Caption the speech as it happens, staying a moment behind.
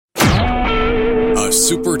a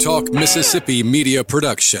Super Talk Mississippi media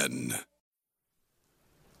production.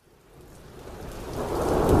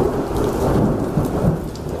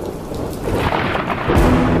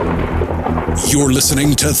 You're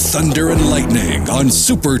listening to Thunder and Lightning on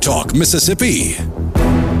Super Talk Mississippi.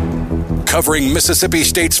 Covering Mississippi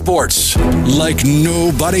State sports like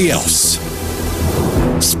nobody else.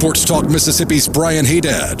 Sports Talk Mississippi's Brian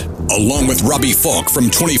Haydad, along with Robbie Falk from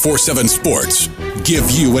 24/7 Sports,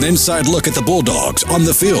 give you an inside look at the Bulldogs on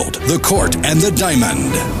the field, the court, and the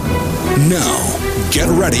diamond. Now, get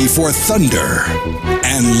ready for Thunder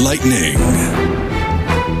and Lightning.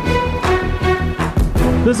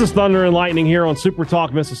 This is Thunder and Lightning here on Super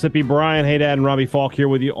Talk Mississippi. Brian Haydad and Robbie Falk here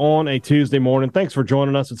with you on a Tuesday morning. Thanks for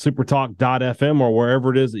joining us at supertalk.fm or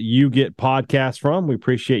wherever it is that you get podcasts from. We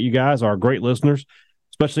appreciate you guys, our great listeners,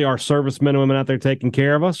 especially our servicemen and women out there taking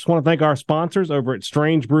care of us. Just want to thank our sponsors over at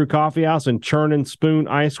Strange Brew Coffee House and Churn and Spoon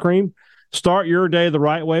Ice Cream. Start your day the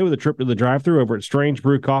right way with a trip to the drive-thru over at Strange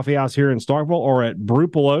Brew Coffee House here in Starkville or at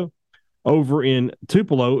Brupolo over in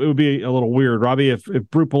Tupelo. It would be a little weird, Robbie, if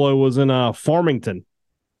Brupolo was in Farmington.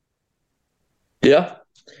 Yeah.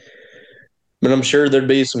 I mean, I'm sure there'd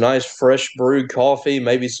be some nice fresh brewed coffee,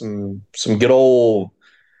 maybe some good old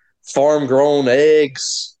farm-grown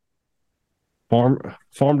eggs.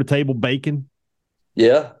 Farm-to-table bacon.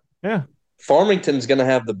 Yeah. Yeah. Farmington's going to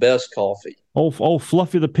have the best coffee. Old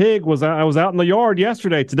Fluffy the pig was out in the yard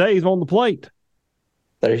yesterday. Today he's on the plate.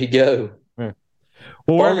 There you go. Yeah.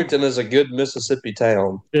 Well, Farmington is a good Mississippi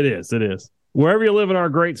town. It is. Wherever you live in our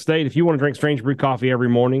great state, if you want to drink Strange Brew coffee every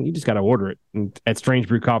morning, you just got to order it at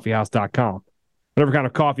strangebrewcoffeehouse.com. Whatever kind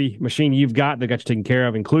of coffee machine you've got, they got you taken care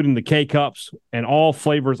of, including the K-Cups, and all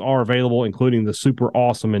flavors are available, including the super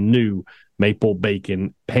awesome and new Maple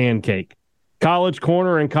Bacon Pancake. College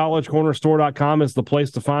Corner and collegecornerstore.com is the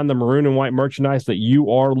place to find the maroon and white merchandise that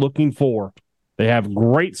you are looking for. They have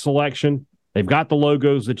great selection. They've got the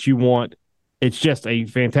logos that you want. It's just a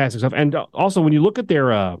fantastic stuff. And also, when you look at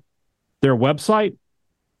their website,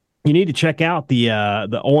 you need to check out the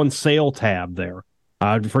on sale tab there.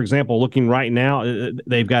 For example, looking right now,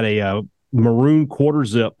 they've got a maroon quarter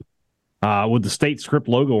zip with the State Script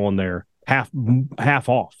logo on there, half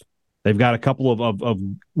off. They've got a couple of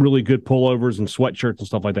really good pullovers and sweatshirts and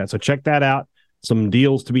stuff like that. So check that out. Some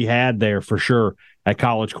deals to be had there for sure at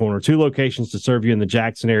College Corner. 2 locations to serve you in the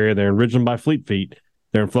Jackson area. They're in Ridgeland by Fleet Feet.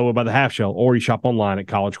 They're in Flowood by the Half Shell, or you shop online at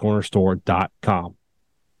collegecornerstore.com.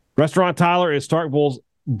 Restaurant Tyler is Starkville's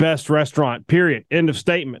best restaurant, period. End of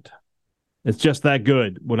statement. It's just that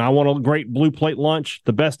good. When I want a great blue plate lunch,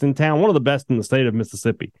 the best in town, one of the best in the state of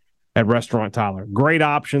Mississippi at Restaurant Tyler. Great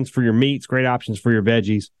options for your meats, great options for your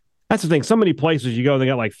veggies. That's the thing. So many places you go, they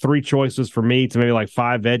got like 3 choices for meats and maybe like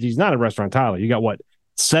 5 veggies. Not at Restaurant Tyler. You got,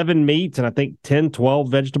 7 meats and I think 10, 12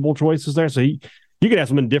 vegetable choices there. So you could have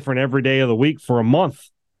something different every day of the week for a month.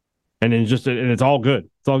 And then it's all good.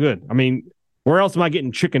 It's all good. I mean, where else am I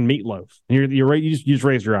getting chicken meatloaf? And you just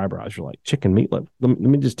raise your eyebrows. You're like, chicken meatloaf? Let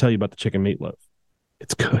me just tell you about the chicken meatloaf.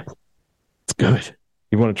 It's good. It's good.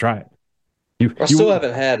 You want to try it? I still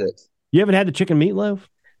haven't had it. You haven't had the chicken meatloaf?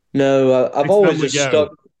 No, I've always just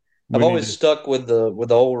stuck. I've always stuck with the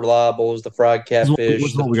old reliables, the fried catfish.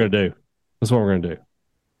 That's what we're gonna do. That's what we're gonna do.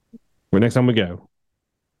 Next time we go,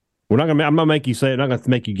 I'm not gonna make you say it. I'm not gonna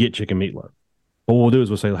make you get chicken meatloaf. What we'll do is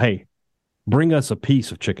we'll say, hey, bring us a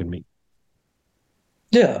piece of chicken meat.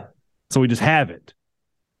 Yeah. So we just have it.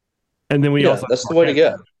 And then that's the way to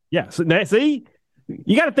go. Yeah. So see,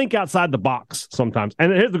 you got to think outside the box sometimes.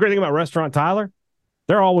 And here's the great thing about Restaurant Tyler.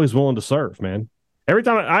 They're always willing to serve, man. Every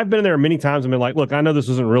time I've been in there many times and been like, look, I know this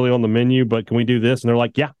isn't really on the menu, but can we do this? And they're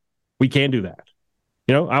like, yeah, we can do that.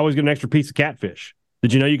 I always get an extra piece of catfish.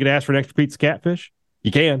 Did you know you could ask for an extra piece of catfish?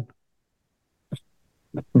 You can.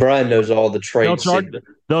 Brian knows all the trades.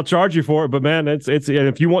 They'll charge you for it, but man, it's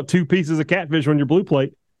if you want 2 pieces of catfish on your blue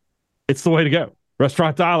plate, it's the way to go.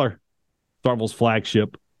 Restaurant Tyler, Starkville's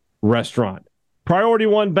flagship restaurant. Priority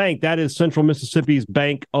One Bank, that is Central Mississippi's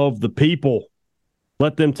bank of the people.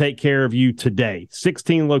 Let them take care of you today.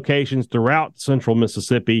 16 locations throughout Central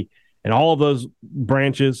Mississippi, and all of those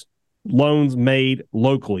branches, loans made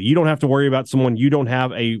locally. You don't have to worry about someone you don't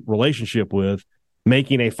have a relationship with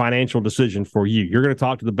making a financial decision for you. You're going to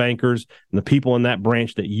talk to the bankers and the people in that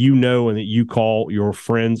branch that you know and that you call your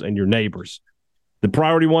friends and your neighbors. The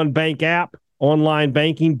Priority One Bank app, online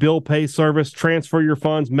banking, bill pay service, transfer your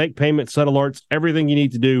funds, make payments, set alerts, everything you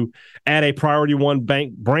need to do at a Priority One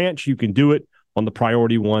Bank branch. You can do it on the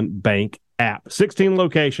Priority One Bank app. 16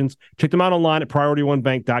 locations. Check them out online at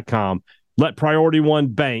PriorityOneBank.com. Let Priority One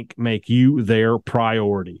Bank make you their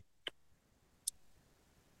priority.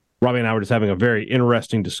 Robbie and I were just having a very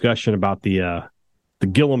interesting discussion about the the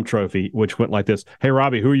Gillum Trophy, which went like this. Hey,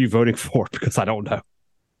 Robbie, who are you voting for? Because I don't know.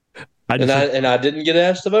 I didn't get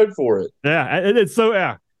asked to vote for it. Yeah, and it's so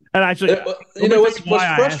And actually, what's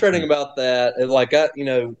frustrating about that?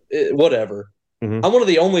 Whatever. Mm-hmm. I'm one of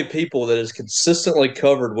the only people that has consistently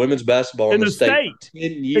covered women's basketball in the state for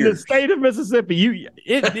 10 years. In the state of Mississippi,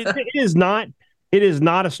 it is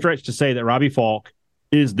not a stretch to say that Robbie Falk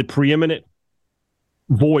is the preeminent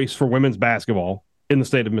voice for women's basketball in the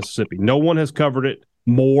state of Mississippi. No one has covered it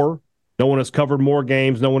more. No one has covered more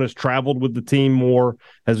games. No one has traveled with the team more,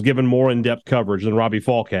 has given more in-depth coverage than Robbie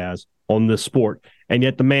Falk has on this sport. And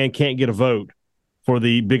yet the man can't get a vote for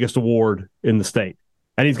the biggest award in the state.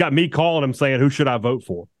 And he's got me calling him saying, who should I vote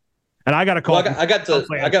for? And I got to call.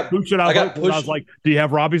 Who should I vote for? I was like, do you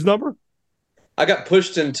have Robbie's number? I got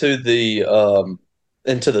pushed into the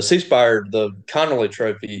C Spire, the Connerly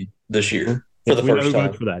Trophy this year for the first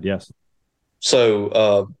time. For that, yes.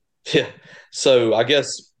 So, So I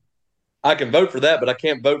guess I can vote for that, but I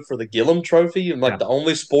can't vote for the Gillum Trophy. And the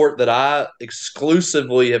only sport that I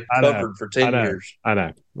exclusively have covered for 10 years. I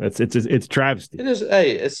know. It's travesty. It is.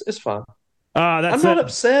 Hey, it's fine. I'm not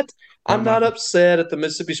upset. I'm not upset at the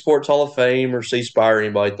Mississippi Sports Hall of Fame or C Spire or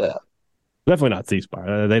anybody like that. Definitely not C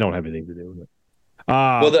Spire. They don't have anything to do with it.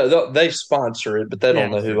 Well, they sponsor it, but they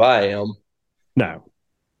don't know who I am. No.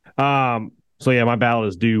 So my ballot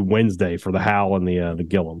is due Wednesday for the Howell and the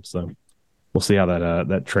Gillum. So we'll see how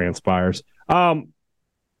that transpires.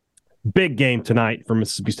 Big game tonight for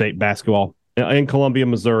Mississippi State basketball in Columbia,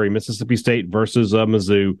 Missouri. Mississippi State versus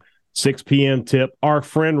Mizzou. 6 p.m. tip. Our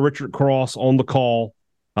friend Richard Cross on the call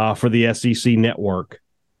for the SEC Network.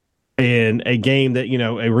 In a game that,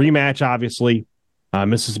 a rematch, obviously.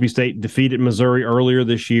 Mississippi State defeated Missouri earlier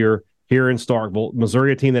this year here in Starkville.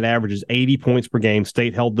 Missouri, a team that averages 80 points per game.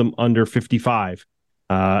 State held them under 55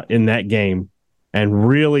 in that game and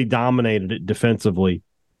really dominated it defensively.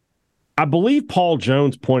 I believe Paul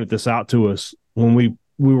Jones pointed this out to us when we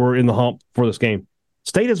were in the hump for this game.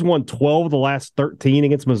 State has won 12 of the last 13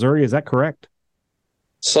 against Missouri. Is that correct?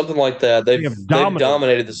 Something like that. They've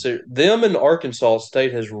dominated the series. Them and Arkansas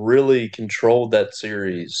State has really controlled that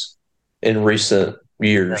series in recent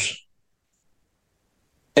years.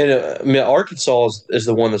 And Arkansas is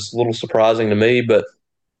the one that's a little surprising to me, but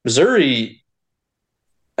Missouri,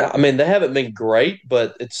 they haven't been great,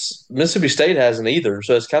 but Mississippi State hasn't either.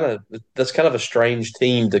 So that's kind of a strange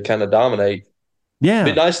team to kind of dominate. Yeah,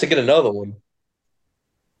 it'd be nice to get another one.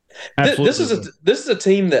 This is a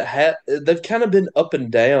team that they've kind of been up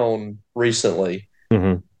and down recently.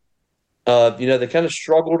 Mm-hmm. They kind of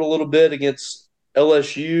struggled a little bit against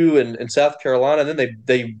LSU and South Carolina, and then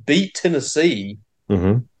they beat Tennessee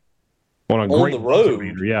on the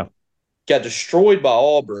road. Yeah, got destroyed by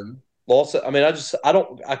Auburn. Lost.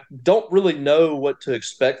 I don't really know what to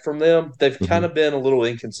expect from them. They've kind of been a little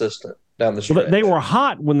inconsistent down the stretch. Well, they were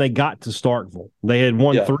hot when they got to Starkville. They had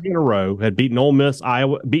won 3 in a row, had beaten Ole Miss,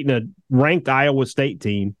 beaten a ranked Iowa State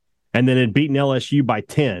team, and then had beaten LSU by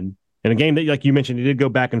 10 in a game that, like you mentioned, it did go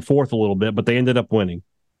back and forth a little bit, but they ended up winning.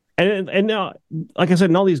 And now, like I said,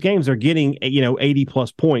 in all these games, they're getting 80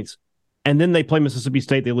 plus points, and then they play Mississippi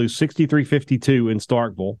State. They lose 63-52 in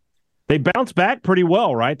Starkville. They bounced back pretty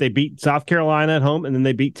well, right? They beat South Carolina at home, and then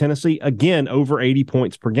they beat Tennessee, again, over 80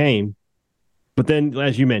 points per game. But then,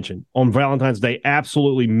 as you mentioned, on Valentine's Day,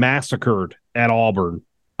 absolutely massacred at Auburn,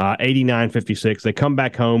 89-56. They come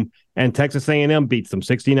back home, and Texas A&M beats them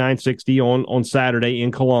 69-60 on Saturday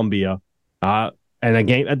in Columbia. And a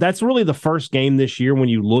game that's really the first game this year when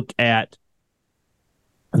you look at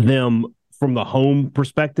them from the home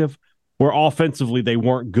perspective, where offensively they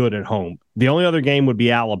weren't good at home. The only other game would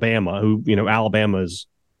be Alabama, who, Alabama is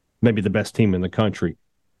maybe the best team in the country.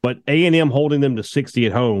 But A&M holding them to 60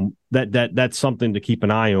 at home, that's something to keep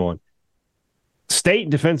an eye on.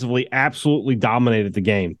 State defensively absolutely dominated the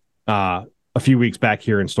game a few weeks back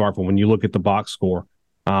here in Starkville when you look at the box score.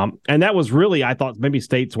 And that was really, I thought, maybe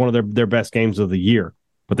State's one of their best games of the year.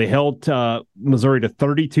 But they held Missouri to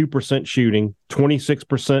 32% shooting,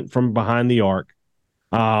 26% from behind the arc.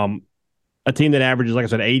 A team that averages, like I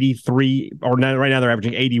said, 83, or right now they're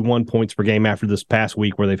averaging 81 points per game after this past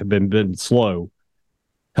week where they've been slow,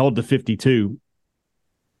 held to 52.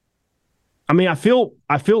 I feel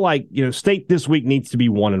like, State this week needs to be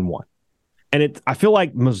 1-1. And I feel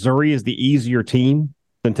like Missouri is the easier team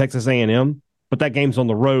than Texas A&M, but that game's on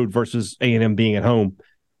the road versus A&M being at home.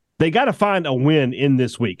 They got to find a win in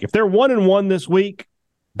this week. If they're 1-1 this week,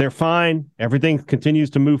 they're fine. Everything continues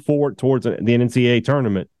to move forward towards the NCAA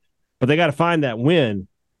tournament. But they got to find that win.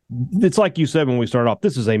 It's like you said when we started off,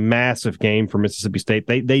 this is a massive game for Mississippi State.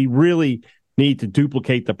 They really need to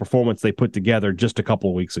duplicate the performance they put together just a couple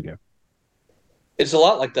of weeks ago. It's a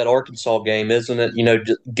lot like that Arkansas game, isn't it?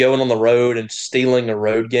 Just going on the road and stealing a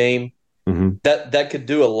road game. Mm-hmm. That could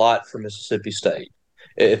do a lot for Mississippi State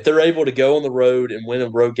if they're able to go on the road and win a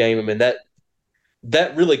road game. I mean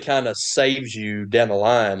that really kind of saves you down the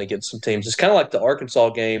line against some teams. It's kind of like the Arkansas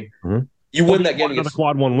game. Mm-hmm. You Well, win that game another against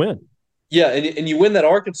quad one win. yeah, and you win that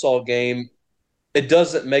Arkansas game. It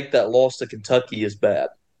doesn't make that loss to Kentucky as bad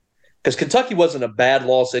because Kentucky wasn't a bad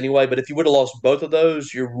loss anyway. But if you would have lost both of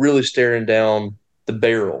those, you're really staring down the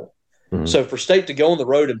barrel. Mm-hmm. So for State to go on the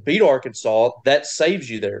road and beat Arkansas, that saves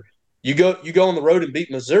you there. You go on the road and beat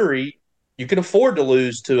Missouri. You can afford to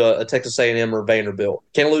lose to a Texas A&M or Vanderbilt.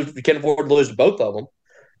 You can't afford to lose to both of them,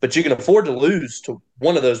 but you can afford to lose to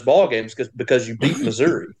one of those ball games because you beat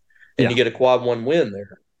Missouri and you get a quad one win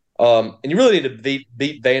there. And you really need to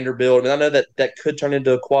beat Vanderbilt. I mean, I know that could turn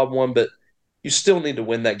into a quad one, but you still need to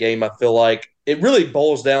win that game. I feel like it really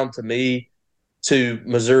boils down to me to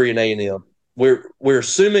Missouri and A&M. We're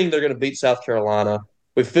assuming they're going to beat South Carolina.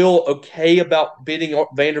 We feel okay about beating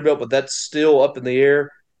Vanderbilt, but that's still up in the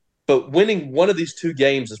air. But winning one of these two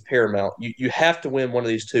games is paramount. You have to win one of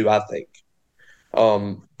these two, I think.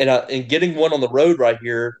 And getting one on the road right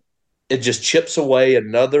here, it just chips away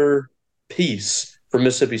another piece for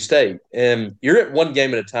Mississippi State. And you're at one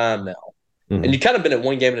game at a time now. Mm-hmm. And you've kind of been at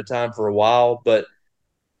one game at a time for a while, but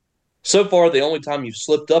so far the only time you've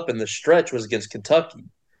slipped up in the stretch was against Kentucky.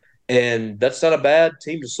 And that's not a bad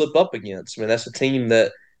team to slip up against. I mean, that's a team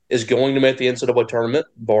that is going to make the NCAA tournament,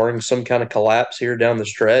 barring some kind of collapse here down the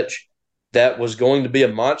stretch. That was going to be a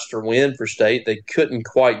monster win for State. They couldn't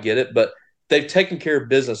quite get it, but they've taken care of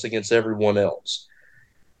business against everyone else.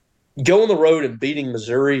 Going the road and beating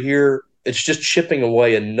Missouri here, it's just chipping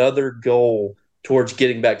away another goal towards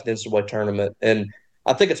getting back to the NCAA tournament. And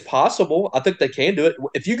I think it's possible. I think they can do it.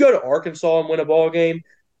 If you go to Arkansas and win a ball game,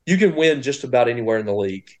 you can win just about anywhere in the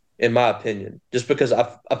league, in my opinion, just because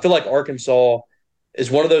I feel like Arkansas is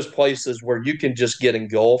one of those places where you can just get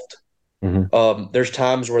engulfed. Mm-hmm. There's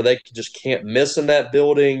times where they just can't miss in that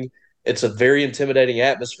building. It's a very intimidating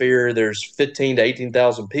atmosphere. There's 15 to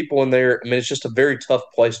 18,000 people in there. I mean, it's just a very tough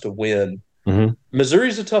place to win. Mm-hmm.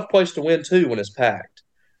 Missouri's a tough place to win too when it's packed.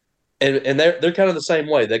 And they're kind of the same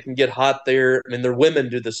way. They can get hot there. I mean, their women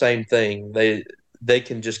do the same thing. They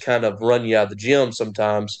can just kind of run you out of the gym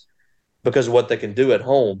sometimes because of what they can do at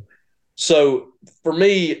home. So for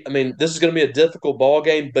me, I mean, this is going to be a difficult ball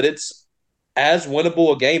game, but it's as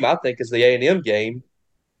winnable a game I think as the A&M game,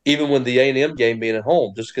 even when the A&M game being at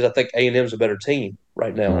home, just because I think A&M is a better team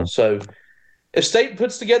right now. Mm-hmm. So if State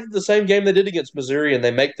puts together the same game they did against Missouri and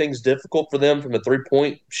they make things difficult for them from a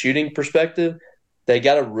three-point shooting perspective, they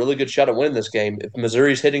got a really good shot at winning this game. If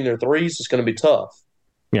Missouri's hitting their threes, it's going to be tough.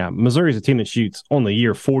 Yeah, Missouri's a team that shoots on the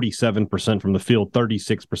year 47% from the field,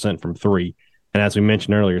 36% from three. And as we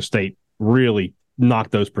mentioned earlier, State really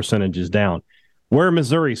knocked those percentages down. Where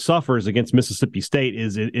Missouri suffers against Mississippi State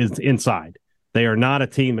is inside. They are not a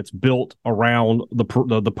team that's built around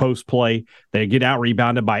the post play. They get out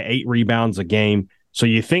rebounded by 8 rebounds a game. So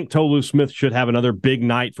you think Tolu Smith should have another big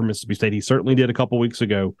night for Mississippi State. He certainly did a couple weeks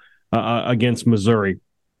ago against Missouri.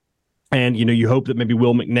 And, you hope that maybe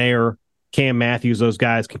Will McNair, Cam Matthews, those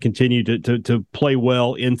guys can continue to play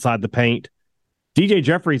well inside the paint. DJ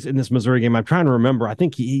Jeffries in this Missouri game, I'm trying to remember. I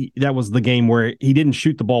think that was the game where he didn't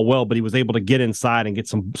shoot the ball well, but he was able to get inside and get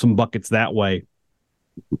some buckets that way.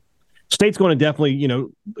 State's going to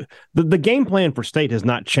definitely, the game plan for State has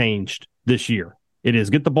not changed this year. It is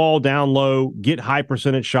get the ball down low, get high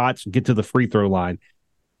percentage shots, get to the free throw line.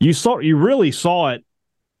 You really saw it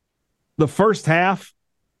the first half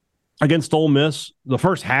against Ole Miss, the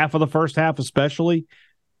first half of the first half especially.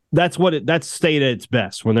 That's State at its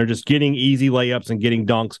best, when they're just getting easy layups and getting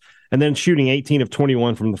dunks and then shooting 18 of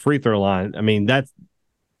 21 from the free throw line. I mean,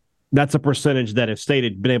 that's a percentage that if State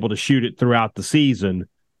had been able to shoot it throughout the season,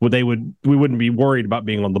 we wouldn't be worried about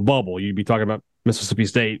being on the bubble. You'd be talking about Mississippi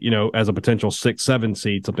State, as a potential 6-7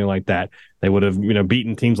 seed, something like that. They would have,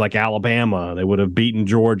 beaten teams like Alabama. They would have beaten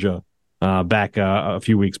Georgia back a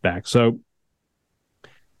few weeks back. So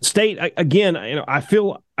State, again, I've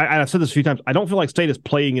said this a few times, I don't feel like State is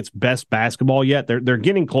playing its best basketball yet. They're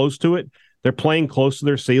getting close to it. They're playing close to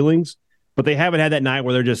their ceilings, but they haven't had that night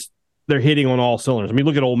where they're hitting on all cylinders. I mean,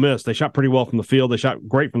 look at Ole Miss. They shot pretty well from the field. They shot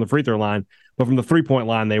great from the free throw line, but from the three-point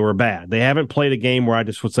line, they were bad. They haven't played a game where I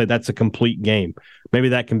just would say that's a complete game. Maybe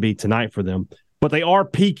that can be tonight for them, but they are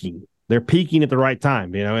peaking. They're peaking at the right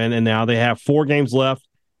time, and now they have 4 games left.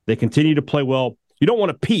 They continue to play well. You don't want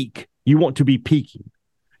to peak. You want to be peaking.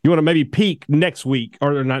 You want to maybe peak next week,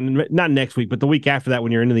 or not next week, but the week after that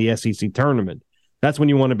when you're into the SEC tournament. That's when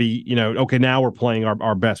you want to be, okay, now we're playing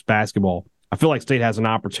our best basketball. I feel like State has an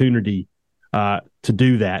opportunity to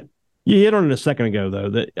do that. You hit on it a second ago, though,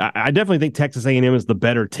 that I definitely think Texas A&M is the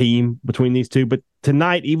better team between these two. But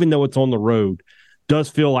tonight, even though it's on the road, does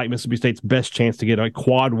feel like Mississippi State's best chance to get a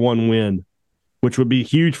quad one win, which would be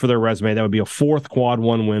huge for their resume. That would be a fourth quad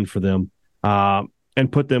one win for them,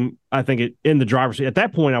 and put them, I think, in the driver's seat. At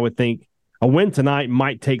that point, I would think a win tonight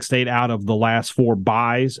might take State out of the last four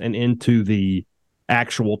byes and into the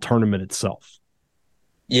actual tournament itself.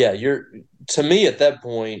 Yeah, to me at that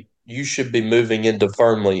point, you should be moving into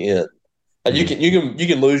firmly in. You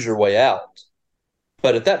can lose your way out,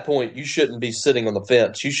 but at that point, you shouldn't be sitting on the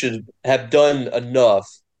fence. You should have done enough.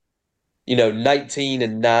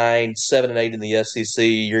 19-9, 7-8 in the SEC.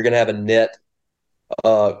 You're going to have a net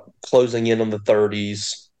closing in on the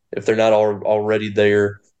 30s if they're not already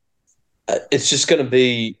there. It's just going to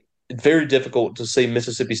be very difficult to see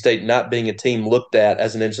Mississippi State not being a team looked at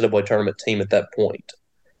as an NCAA tournament team at that point.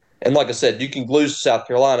 And like I said, you can lose to South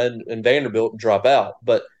Carolina and Vanderbilt and drop out,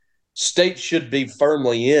 but State should be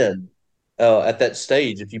firmly in at that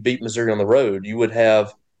stage. If you beat Missouri on the road, you would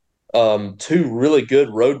have two really good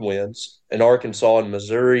road wins in Arkansas and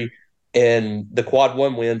Missouri, and the quad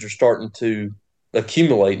one wins are starting to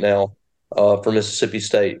accumulate now for Mississippi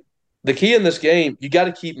State. The key in this game, you got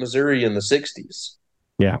to keep Missouri in the 60s.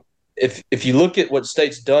 Yeah. If you look at what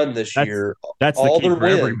State's done this year, that's all the key their for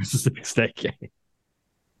every wins, Mississippi State game.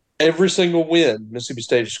 Every single win, Mississippi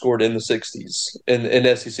State has scored in the 60s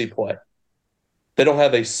in SEC play. They don't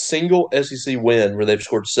have a single SEC win where they've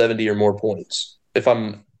scored 70 or more points.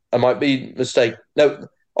 I might be mistaken. No,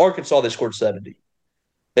 Arkansas, they scored 70.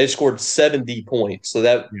 They scored 70 points. So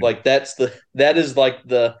it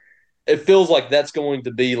feels like that's going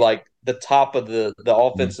to be like the top of the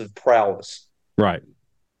offensive prowess. Right.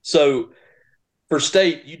 So for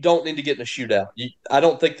State, you don't need to get in a shootout. I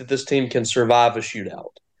don't think that this team can survive a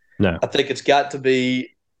shootout. No. I think it's got to be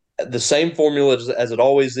the same formula as it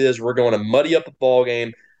always is. We're going to muddy up a ball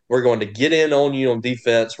game. We're going to get in on you on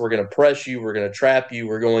defense. We're going to press you. We're going to trap you.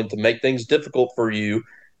 We're going to make things difficult for you.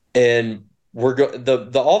 And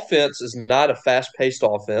the offense is not a fast-paced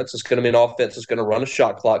offense. It's going to be an offense that's going to run a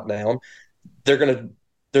shot clock down. They're going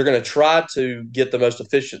to try to get the most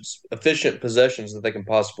efficient possessions that they can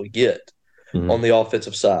possibly get on the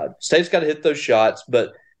offensive side. State's got to hit those shots,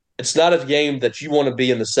 but it's not a game that you want to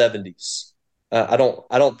be in the 70s. I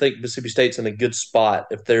don't think Mississippi State's in a good spot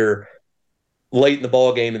if they're late in the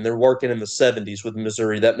ball game and they're working in the 70s with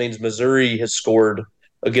Missouri. That means Missouri has scored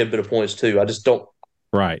a good bit of points too. I just don't.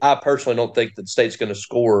 Right. I personally don't think that State's going to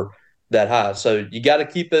score that high. So you got to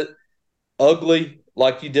keep it ugly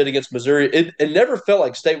like you did against Missouri. It never felt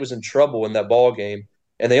like State was in trouble in that ball game,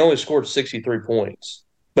 and they only scored 63 points.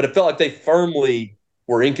 But it felt like they firmly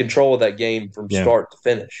were in control of that game from start to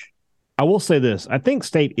finish. I will say this. I think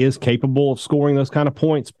State is capable of scoring those kind of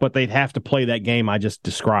points, but they'd have to play that game I just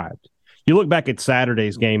described. You look back at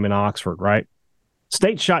Saturday's game in Oxford, right?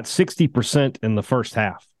 State shot 60% in the first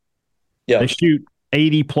half. Yeah. They shoot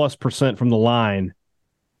 80+% from the line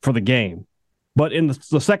for the game. But in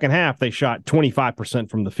the second half, they shot 25%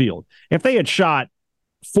 from the field. If they had shot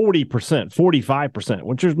 40%, 45%,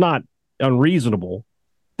 which is not unreasonable,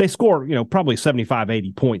 they scored, probably 75,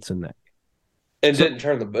 80 points in that. And if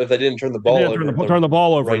they didn't turn the ball over. Turn the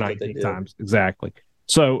ball over 19 times. Exactly.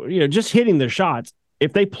 So, just hitting their shots.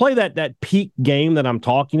 If they play that peak game that I'm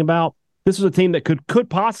talking about, this is a team that could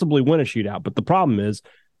possibly win a shootout. But the problem is,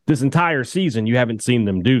 this entire season, you haven't seen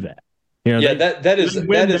them do that. That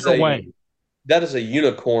is a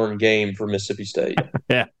unicorn game for Mississippi State.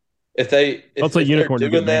 Yeah. If they're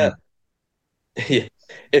doing that,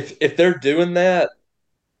 if they're doing that,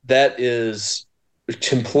 that is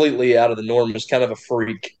completely out of the norm. It's kind of a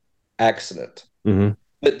freak accident. Mm-hmm.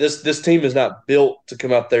 But this team is not built to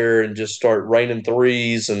come out there and just start raining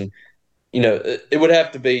threes, and it would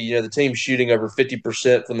have to be the team shooting over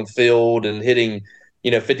 50% from the field and hitting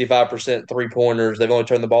 55% 3-pointers. They've only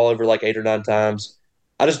turned the ball over like 8 or 9 times.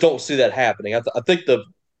 I just don't see that happening. I think that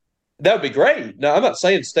would be great. Now, I'm not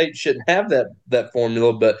saying State shouldn't have that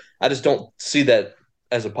formula, but I just don't see that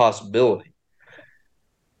as a possibility.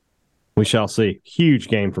 We shall see. Huge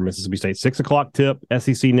game for Mississippi State. 6 o'clock tip,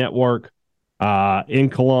 SEC Network in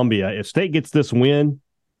Columbia. If State gets this win,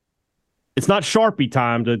 it's not Sharpie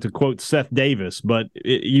time to quote Seth Davis, but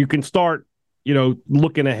you can start,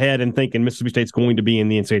 looking ahead and thinking Mississippi State's going to be in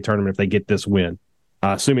the NCAA tournament if they get this win,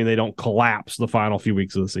 assuming they don't collapse the final few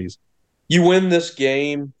weeks of the season. You win this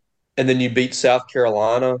game, and then you beat South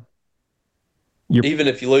Carolina. Even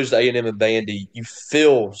if you lose to A&M and Vandy, you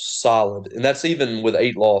feel solid, and that's even with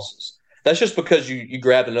 8 losses. That's just because you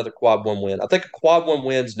grabbed another quad one win. I think a quad one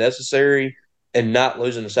win is necessary, and not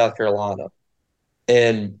losing to South Carolina.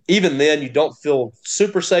 And even then, you don't feel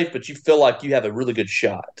super safe, but you feel like you have a really good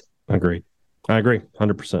shot. I agree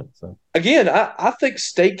 100%. So Again, I think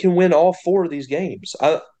State can win all 4 of these games.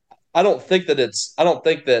 I don't think that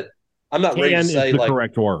I'm not ready to say is the like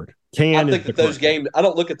correct word. I think that those games. I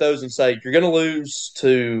don't look at those and say you're going to lose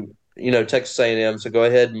to Texas A&M, so go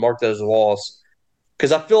ahead and mark that as a loss.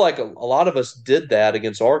 Because I feel like a lot of us did that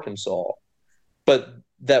against Arkansas, but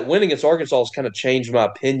that win against Arkansas has kind of changed my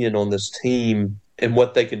opinion on this team and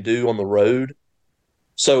what they can do on the road.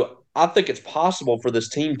 So I think it's possible for this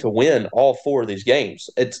team to win all 4 of these games.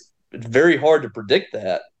 It's very hard to predict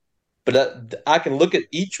that, but I can look at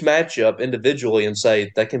each matchup individually and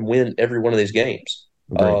say they can win every one of these games.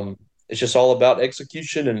 It's just all about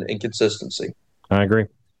execution and consistency. I agree.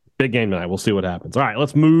 Big game tonight. We'll see what happens. All right,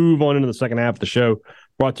 let's move on into the second half of the show.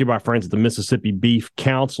 Brought to you by friends at the Mississippi Beef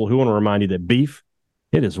Council, who want to remind you that beef,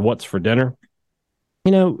 it is what's for dinner.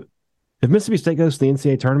 If Mississippi State goes to the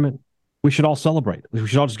NCAA tournament, we should all celebrate. We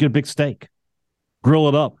should all just get a big steak, grill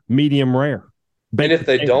it up, medium rare. And if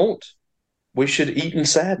they don't, we should eat in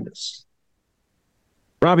sadness.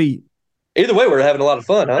 Robbie. Either way, we're having a lot of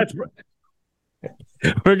fun, huh?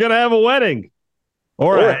 We're going to have a wedding.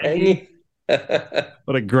 Or a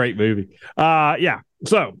What a great movie. Yeah.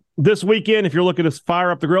 So this weekend, if you're looking to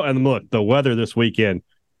fire up the grill, and look, the weather this weekend,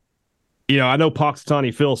 I know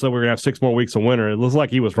Punxsutawney Phil said we're going to have 6 more weeks of winter. It looks like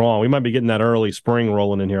he was wrong. We might be getting that early spring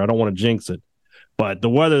rolling in here. I don't want to jinx it. But the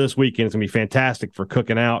weather this weekend is going to be fantastic for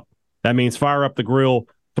cooking out. That means fire up the grill,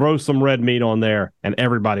 throw some red meat on there, and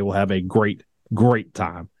everybody will have a great, great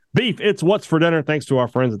time. Beef, it's what's for dinner, thanks to our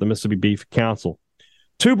friends at the Mississippi Beef Council.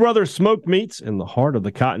 Two Brothers Smoked Meats in the heart of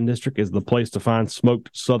the Cotton District is the place to find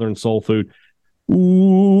smoked Southern soul food.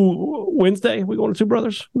 Wednesday, we going to Two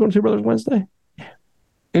Brothers? We going to Two Brothers Wednesday? I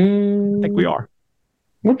think we are.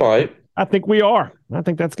 We might. I think we are. I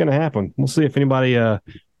think that's going to happen. We'll see if anybody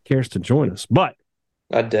cares to join us. But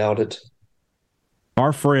I doubt it.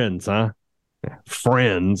 Our friends, huh?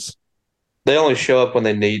 Friends. They only show up when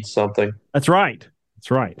they need something. That's right.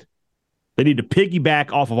 That's right. They need to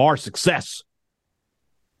piggyback off of our success.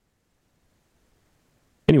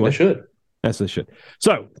 Anyway. They should. Yes, they should.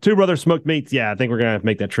 So, Two Brothers Smoked Meats. Yeah, I think we're going to have to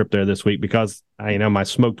make that trip there this week because, my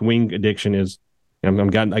smoked wing addiction is, I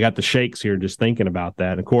got the shakes here just thinking about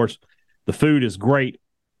that. And of course, the food is great.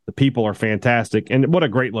 The people are fantastic. And what a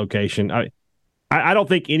great location. I don't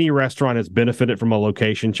think any restaurant has benefited from a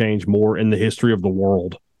location change more in the history of the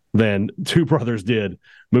world than Two Brothers did,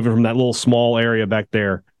 moving from that little small area back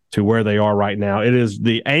there to where they are right now. It is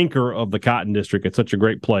the anchor of the Cotton District. It's such a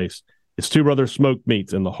great place. It's Two Brothers Smoked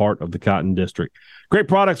Meats in the heart of the Cotton District. Great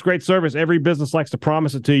products, great service. Every business likes to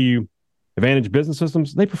promise it to you. Advantage Business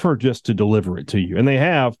Systems, they prefer just to deliver it to you, and they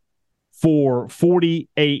have for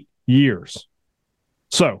 48 years.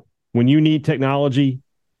 So when you need technology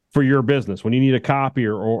for your business, when you need a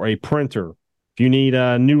copier or a printer, if you need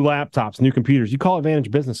new laptops, new computers, you call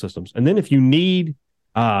Advantage Business Systems. And then if you need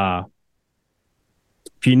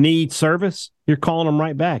service, you're calling them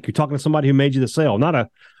right back. You're talking to somebody who made you the sale, not a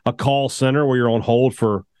call center where you're on hold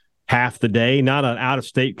for half the day, not an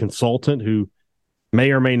out-of-state consultant who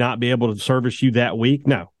may or may not be able to service you that week.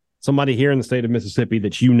 No, somebody here in the state of Mississippi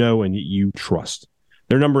that you know and you trust.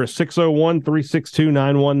 Their number is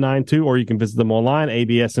 601-362-9192, or you can visit them online,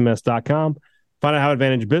 absms.com. Find out how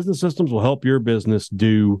Advantage Business Systems will help your business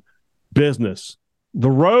do business. The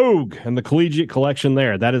Rogue and the Collegiate Collection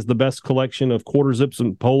there. That is the best collection of quarter zips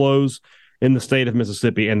and polos in the state of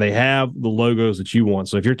Mississippi, and they have the logos that you want.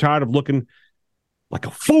 So if you're tired of looking like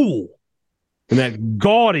a fool in that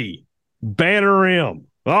gaudy banner M,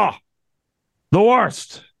 the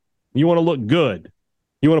worst. You want to look good.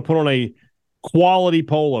 You want to put on a quality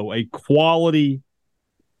polo, a quality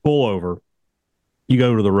pullover, you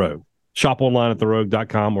go to The Rogue. Shop online at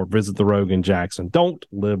therogue.com or visit The Rogue in Jackson. Don't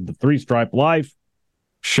live the three-stripe life.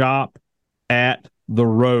 Shop at The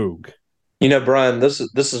Rogue. Brian, this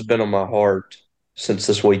has been on my heart since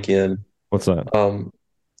this weekend. What's that?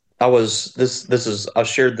 I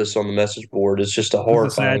shared this on the message board. It's just a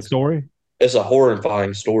horrifying, it's a sad story. It's a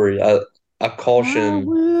horrifying story. I caution.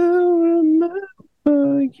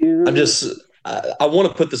 I want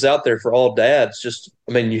to put this out there for all dads.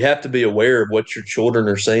 You have to be aware of what your children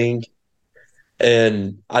are seeing.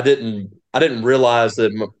 And I didn't realize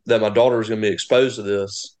that my daughter was going to be exposed to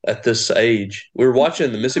this at this age. We were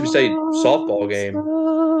watching the Mississippi State softball game,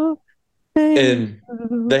 and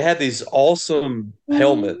they had these awesome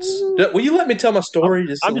helmets. Will you let me tell my story? I'm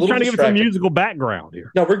just trying to give it some musical background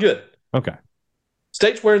here. No, we're good. Okay.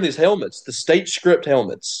 State's wearing these helmets, the state script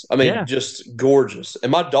helmets. Just gorgeous.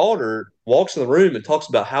 And my daughter walks in the room and talks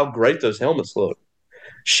about how great those helmets look.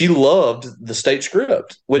 she loved the state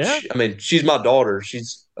script, which, Yeah. I mean, she's my daughter. It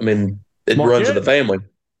Smart runs in kid. the family.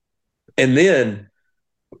 And then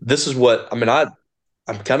this is what, I mean, I'm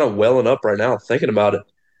kind of welling up right now thinking about it.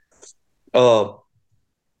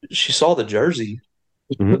 She saw the jersey,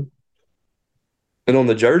 Mhm. and on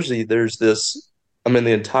the jersey, there's this, I mean,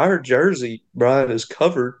 the entire jersey, Brian, is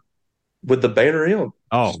covered with the banner M.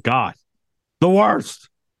 Oh, God. The worst.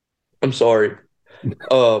 I'm sorry.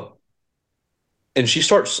 Uh, and she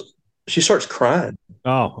starts crying.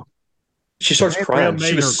 Oh, She starts Banner crying. M She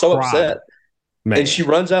made her was so cry. upset. man. And she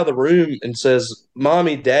runs out of the room and says,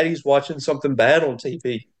 "Mommy, Daddy's watching something bad on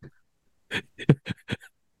TV."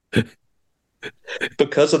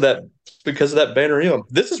 because of that banner M.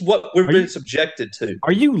 This is what we've been subjected to.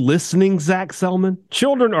 Are you listening, Zach Selman?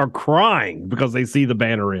 Children are crying because they see the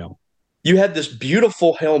banner M. You had this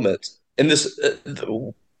beautiful helmet, and this is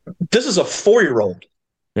a 4-year-old.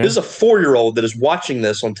 Yeah. This is a 4-year-old that is watching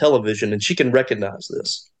this on television, and she can recognize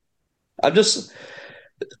this. This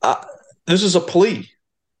is a plea.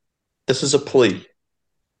 This is a plea.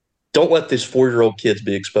 Don't let these 4-year-old kids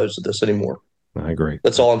be exposed to this anymore. I agree.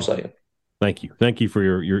 That's all I'm saying. Thank you. Thank you for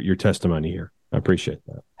your testimony here. I appreciate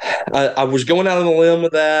that. I was going out on a limb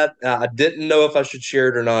with that. I didn't know if I should share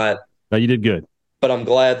it or not. No, you did good. But I'm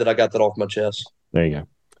glad that I got that off my chest. There you go.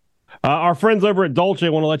 Our friends over at Dolce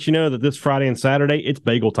want to let you know that this Friday and Saturday, it's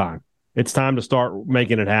bagel time. It's time to start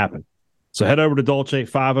making it happen. So head over to Dolce,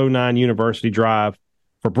 509 University Drive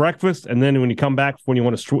for breakfast. And then when you come back, when you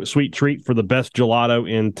want a sweet treat for the best gelato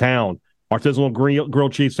in town, artisanal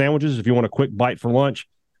grilled cheese sandwiches, if you want a quick bite for lunch,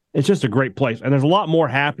 it's just a great place. And there's a lot more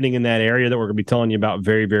happening in that area that we're going to be telling you about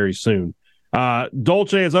very, very soon.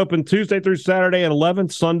 Dolce is open Tuesday through Saturday at 11,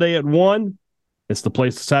 Sunday at 1. It's the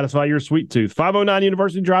place to satisfy your sweet tooth. 509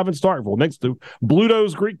 University Drive in Starkville, next to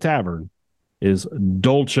Bluto's Greek Tavern, is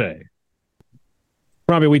Dolce.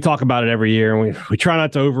 Robbie, we talk about it every year, and we try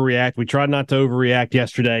not to overreact. We tried not to overreact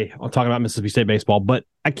yesterday on talking about Mississippi State baseball, but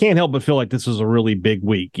I can't help but feel like this is a really big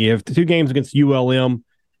week. You have 2 games against ULM.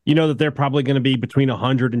 You know that they're probably going to be between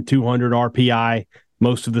 100 and 200 RPI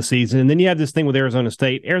most of the season. And then you have this thing with Arizona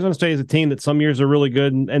State. Arizona State is a team that some years are really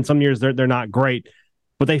good, and some years they're not great.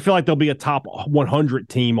 But they feel like they'll be a top 100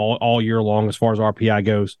 team all year long as far as RPI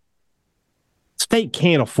goes. State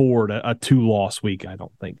can't afford a 2-loss week, I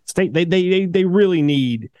don't think. State they really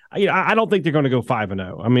need. I don't think they're going to go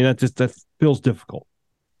 5-0. I mean, that feels difficult.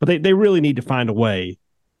 But they really need to find a way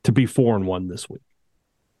to be 4-1 this week.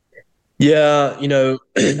 Yeah,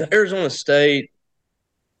 Arizona State.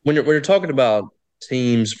 When you're talking about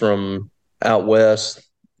teams from out west,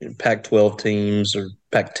 Pac-12 teams or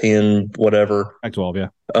Pac-10, whatever. Pac-12, yeah.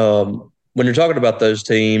 When you're talking about those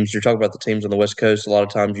teams, you're talking about the teams on the West Coast. A lot of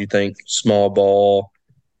times you think small ball,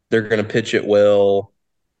 they're going to pitch it well.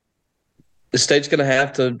 The state's going to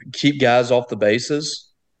have to keep guys off the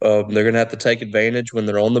bases. They're going to have to take advantage when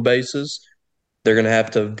they're on the bases. They're going to have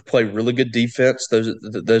to play really good defense.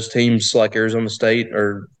 Those teams like Arizona State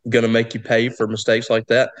are going to make you pay for mistakes like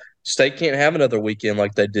that. State can't have another weekend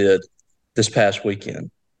like they did this past weekend.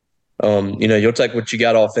 You'll take what you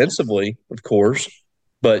got offensively, of course,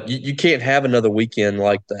 but you can't have another weekend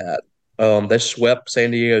like that. They swept San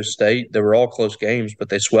Diego State. They were all close games, but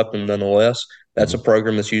they swept them nonetheless. That's a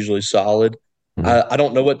program that's usually solid. I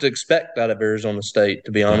don't know what to expect out of Arizona State,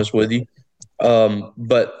 to be honest with you.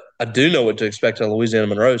 But I do know what to expect out of Louisiana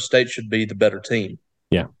Monroe. State should be the better team.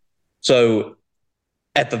 Yeah. So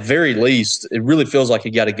at the very least, it really feels like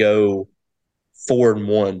you got to go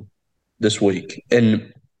 4-1 this week.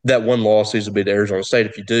 And that one loss needs to be to Arizona State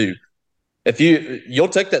if you do. You'll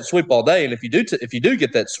take that sweep all day, and if you do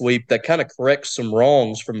get that sweep, that kind of corrects some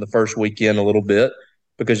wrongs from the first weekend a little bit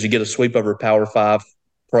because you get a sweep over a Power 5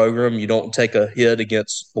 program. You don't take a hit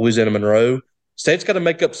against Louisiana Monroe. State's got to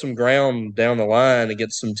make up some ground down the line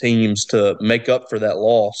against some teams to make up for that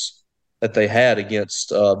loss that they had against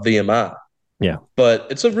VMI. Yeah. But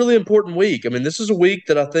it's a really important week. I mean, this is a week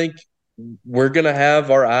that I think we're going to have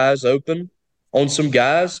our eyes open on some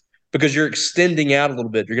guys because you're extending out a little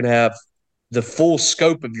bit. You're going to have the full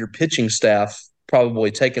scope of your pitching staff probably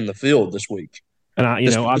taking the field this week. And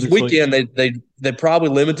this weekend they probably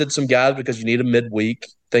limited some guys because you need a midweek,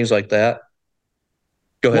 things like that.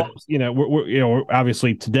 Go ahead. Well, we're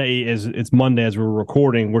obviously today it's Monday as we're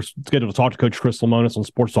recording. We're scheduled to talk to Coach Chris Lemonis on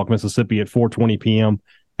Sports Talk Mississippi at 4:20 p.m.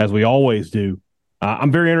 as we always do.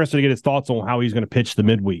 I'm very interested to get his thoughts on how he's going to pitch the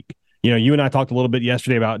midweek. You and I talked a little bit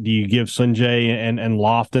yesterday about do you give Sunjay and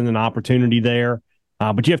Lofton an opportunity there?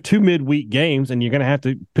 But you have 2 midweek games, and you're going to have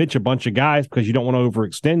to pitch a bunch of guys because you don't want to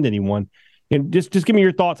overextend anyone. And just give me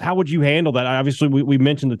your thoughts. How would you handle that? Obviously, we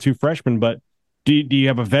mentioned the 2 freshmen, but Do you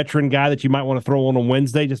have a veteran guy that you might want to throw on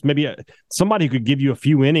Wednesday? Just maybe somebody who could give you a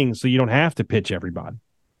few innings so you don't have to pitch everybody.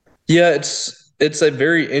 Yeah, it's a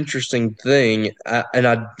very interesting thing, and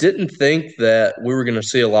I didn't think that we were going to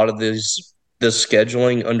see a lot of this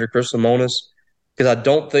scheduling under Chris Lemonis because I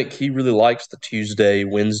don't think he really likes the Tuesday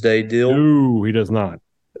Wednesday deal. No, he does not.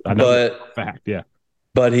 I know that for a fact, yeah.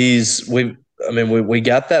 But we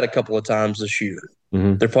got that a couple of times this year.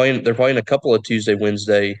 Mm-hmm. They're playing a couple of Tuesday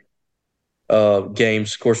Wednesday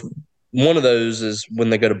games. Of course, one of those is when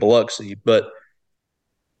they go to Biloxi, but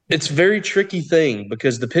it's a very tricky thing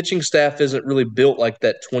because the pitching staff isn't really built like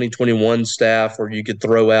that 2021 staff where you could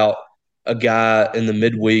throw out a guy in the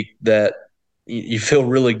midweek that you feel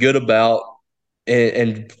really good about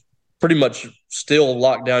and pretty much still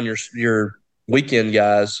lock down your weekend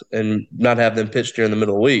guys and not have them pitch during the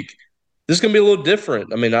middle of the week. This is going to be a little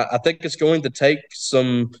different. I mean, I think it's going to take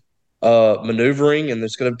some maneuvering and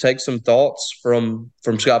it's going to take some thoughts from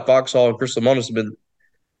Scott Foxhall and Chris Lemonis. But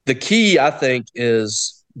the key, I think,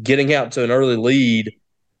 is getting out to an early lead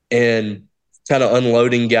and kind of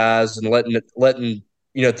unloading guys and letting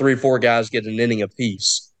 3 or 4 guys get an inning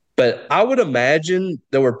apiece. But I would imagine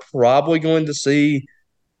that we're probably going to see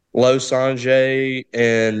Low Sanjay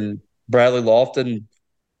and Bradley Lofton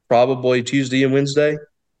probably Tuesday and Wednesday,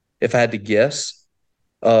 if I had to guess,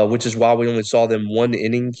 which is why we only saw them 1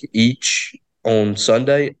 inning each on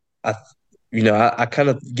Sunday. I kind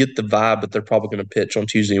of get the vibe that they're probably going to pitch on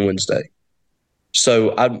Tuesday and Wednesday.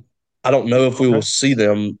 So I don't know if we will see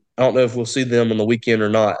them. I don't know if we'll see them on the weekend or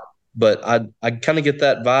not. But I kind of get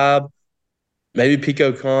that vibe. Maybe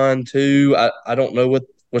Pico Khan too. I don't know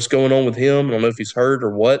what's going on with him. I don't know if he's hurt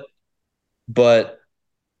or what. But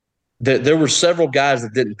there were several guys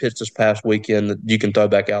that didn't pitch this past weekend that you can throw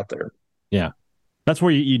back out there. Yeah. That's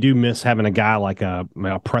where you do miss having a guy like a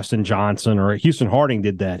Preston Johnson or Houston Harding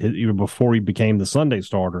did that even before he became the Sunday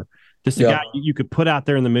starter. Just a guy you could put out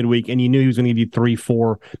there in the midweek and you knew he was going to give you 3,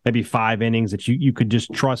 4, maybe 5 innings that you could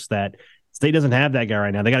just trust that. State doesn't have that guy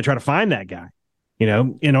right now. They got to try to find that guy.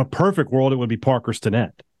 In a perfect world, it would be Parker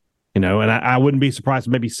Stinnett. And I wouldn't be surprised to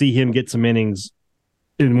maybe see him get some innings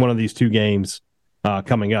in one of these 2 games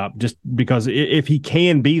coming up, just because if he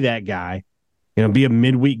can be that guy, be a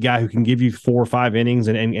midweek guy who can give you 4 or 5 innings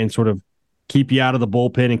and sort of keep you out of the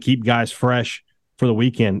bullpen and keep guys fresh for the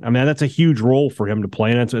weekend. I mean, that's a huge role for him to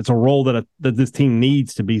play, and it's a role that this team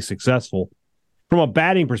needs to be successful. From a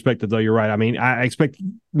batting perspective, though, you're right. I mean, I expect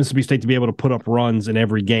Mississippi State to be able to put up runs in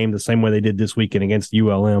every game the same way they did this weekend against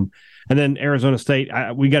ULM. And then Arizona State,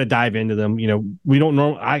 we got to dive into them. We don't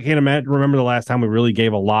know. I can't remember the last time we really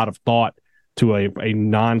gave a lot of thought to a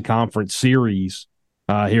non-conference series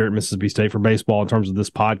here at Mississippi State for baseball in terms of this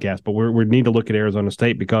podcast. But we need to look at Arizona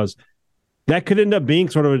State because that could end up being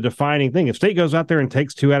sort of a defining thing. If State goes out there and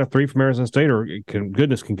takes 2 out of 3 from Arizona State, or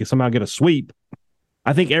can somehow get a sweep,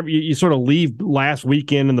 I think you sort of leave last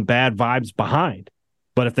weekend and the bad vibes behind.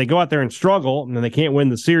 But if they go out there and struggle and then they can't win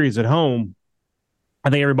the series at home, I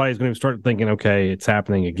think everybody's going to start thinking, okay, it's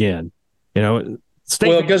happening again. State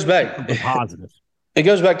it goes back positive. It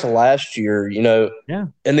goes back to last year. Yeah.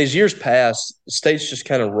 In these years past, State's just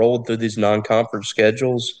kind of rolled through these non-conference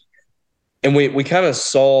schedules. And we kind of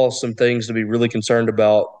saw some things to be really concerned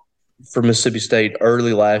about for Mississippi State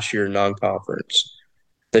early last year in non-conference.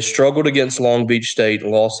 They struggled against Long Beach State and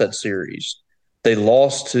lost that series. They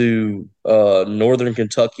lost to Northern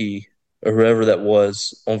Kentucky or whoever that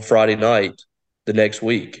was on Friday night the next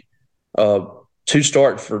week. 2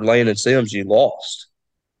 starts for Landon Sims, you lost.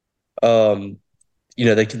 They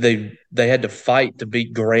had to fight to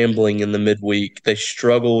beat Grambling in the midweek. They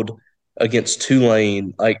struggled against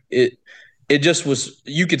Tulane. It just was –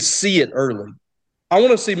 you could see it early. I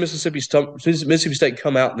want to see Mississippi State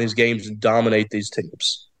come out in these games and dominate these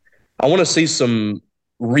teams. I want to see some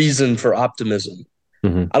reason for optimism.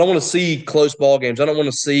 Mm-hmm. I don't want to see close ball games. I don't want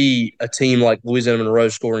to see a team like Louisiana Monroe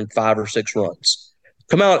scoring 5 or 6 runs.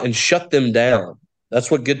 Come out and shut them down. That's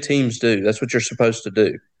what good teams do. That's what you're supposed to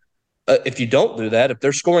do. If you don't do that, if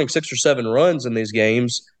they're scoring 6 or 7 runs in these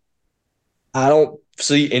games, I don't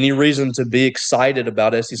see any reason to be excited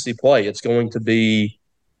about SEC play. It's going to be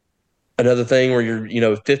another thing where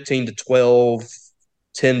you're, 15 to 12,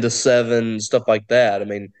 10 to 7, stuff like that. I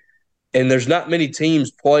mean, and there's not many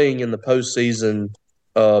teams playing in the postseason,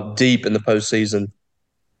 deep in the postseason,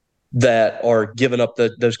 that are giving up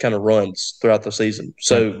those kind of runs throughout the season.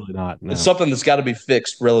 So not, no. It's something that's got to be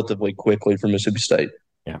fixed relatively quickly for Mississippi State.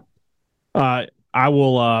 Yeah. I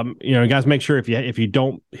will, guys, make sure if you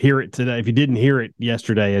don't hear it today, if you didn't hear it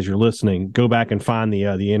yesterday as you're listening, go back and find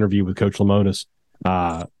the interview with Coach Lemonis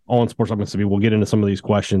on Sports Talk Mississippi. We'll get into some of these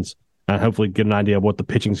questions and hopefully get an idea of what the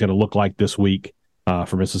pitching is going to look like this week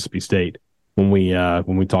for Mississippi State when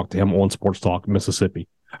we talk to him on Sports Talk Mississippi.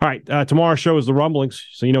 All right, tomorrow's show is the Rumblings,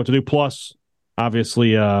 so you know what to do. Plus,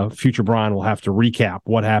 obviously, future Brian will have to recap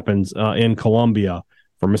what happens in Columbia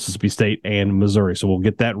for Mississippi State and Missouri. So we'll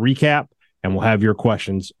get that recap, and we'll have your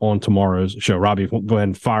questions on tomorrow's show. Robbie, go ahead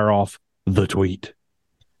and fire off the tweet.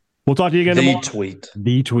 We'll talk to you again tomorrow.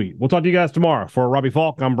 The tweet. We'll talk to you guys tomorrow. For Robbie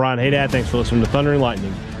Falk, I'm Brian Haydad. Thanks for listening to Thunder and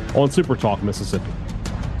Lightning on Super Talk Mississippi.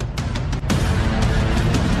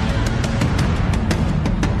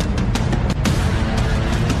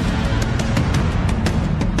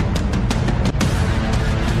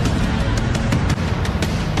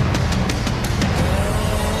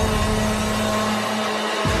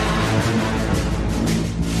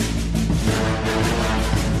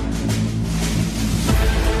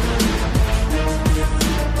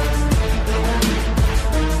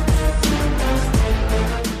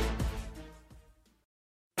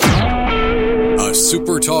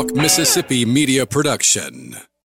 Super Talk Mississippi Media Production.